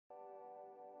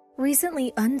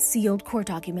Recently unsealed court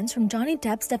documents from Johnny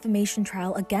Depp's defamation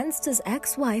trial against his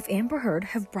ex-wife Amber Heard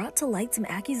have brought to light some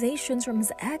accusations from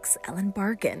his ex, Ellen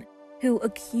Barkin, who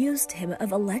accused him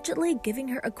of allegedly giving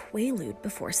her a Quaalude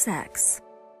before sex.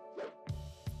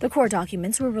 The court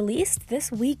documents were released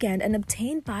this weekend and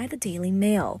obtained by the Daily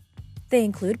Mail. They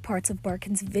include parts of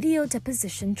Barkin's video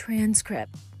deposition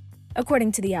transcript.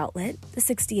 According to the outlet, the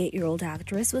 68-year-old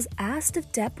actress was asked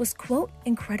if Depp was, quote,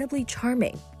 incredibly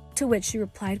charming, to which she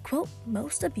replied, quote,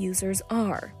 most abusers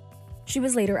are. She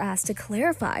was later asked to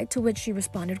clarify, to which she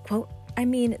responded, quote, I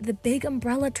mean the big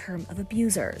umbrella term of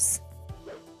abusers.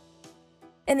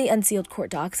 In the unsealed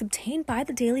court docs obtained by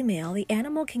the Daily Mail, the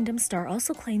Animal Kingdom star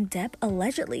also claimed Depp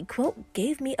allegedly, quote,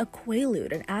 gave me a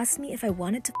Quaalude and asked me if I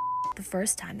wanted to the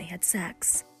first time they had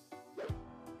sex.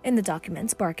 In the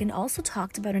documents, Barkin also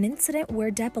talked about an incident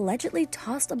where Depp allegedly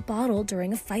tossed a bottle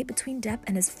during a fight between Depp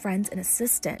and his friends and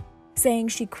assistant, saying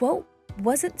she, quote,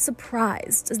 wasn't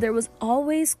surprised as there was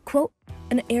always, quote,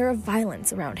 an air of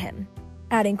violence around him,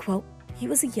 adding, quote, he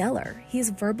was a yeller, he is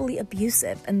verbally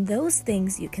abusive, and those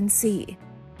things you can see.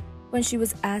 When she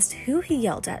was asked who he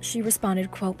yelled at, she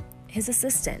responded, quote, his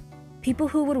assistant, people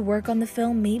who would work on the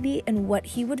film maybe and what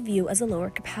he would view as a lower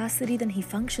capacity than he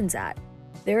functions at.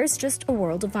 There is just a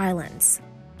world of violence.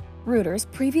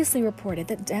 Reuters previously reported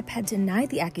that Depp had denied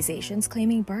the accusations,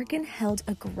 claiming Barkin held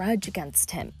a grudge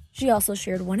against him. She also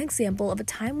shared one example of a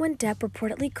time when Depp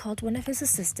reportedly called one of his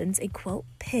assistants a, quote,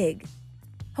 pig.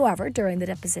 However, during the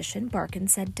deposition, Barkin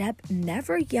said Depp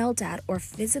never yelled at or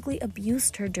physically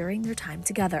abused her during their time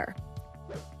together.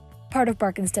 Part of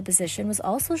Barkin's deposition was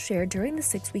also shared during the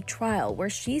 6-week trial, where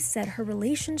she said her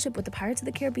relationship with the Pirates of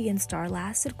the Caribbean star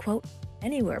lasted, quote,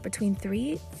 anywhere between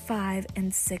 3, 5,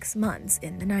 and 6 months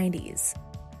in the 90s.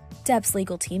 Depp's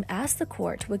legal team asked the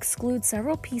court to exclude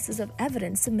several pieces of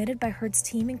evidence submitted by Heard's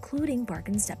team, including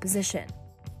Barkin's deposition.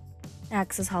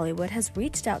 Access Hollywood has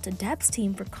reached out to Depp's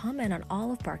team for comment on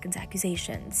all of Barkin's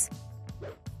accusations.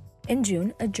 In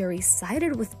June, a jury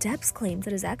sided with Depp's claim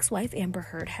that his ex-wife Amber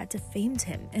Heard had defamed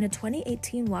him in a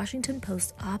 2018 Washington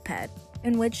Post op-ed,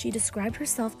 in which she described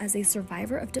herself as a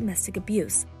survivor of domestic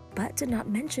abuse, but did not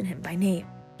mention him by name.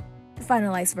 The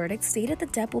finalized verdict stated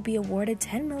that Depp will be awarded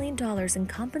 $10 million in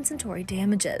compensatory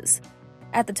damages.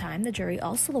 At the time, the jury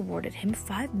also awarded him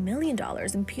 $5 million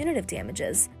in punitive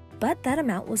damages, but that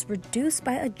amount was reduced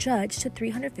by a judge to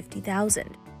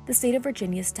 $350,000, the state of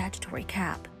Virginia's statutory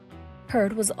cap.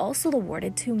 Heard was also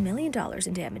awarded $2 million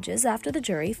in damages after the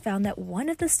jury found that one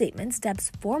of the statements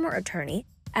Depp's former attorney,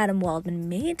 Adam Waldman,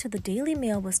 made to the Daily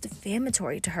Mail was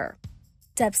defamatory to her.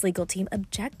 Depp's legal team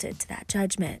objected to that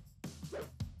judgment.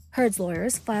 Heard's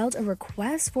lawyers filed a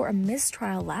request for a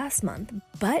mistrial last month,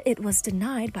 but it was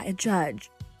denied by a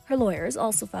judge. Her lawyers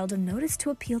also filed a notice to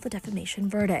appeal the defamation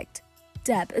verdict.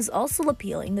 Depp is also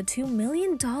appealing the $2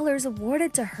 million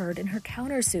awarded to Heard in her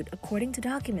countersuit, according to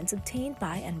documents obtained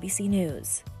by NBC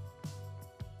News.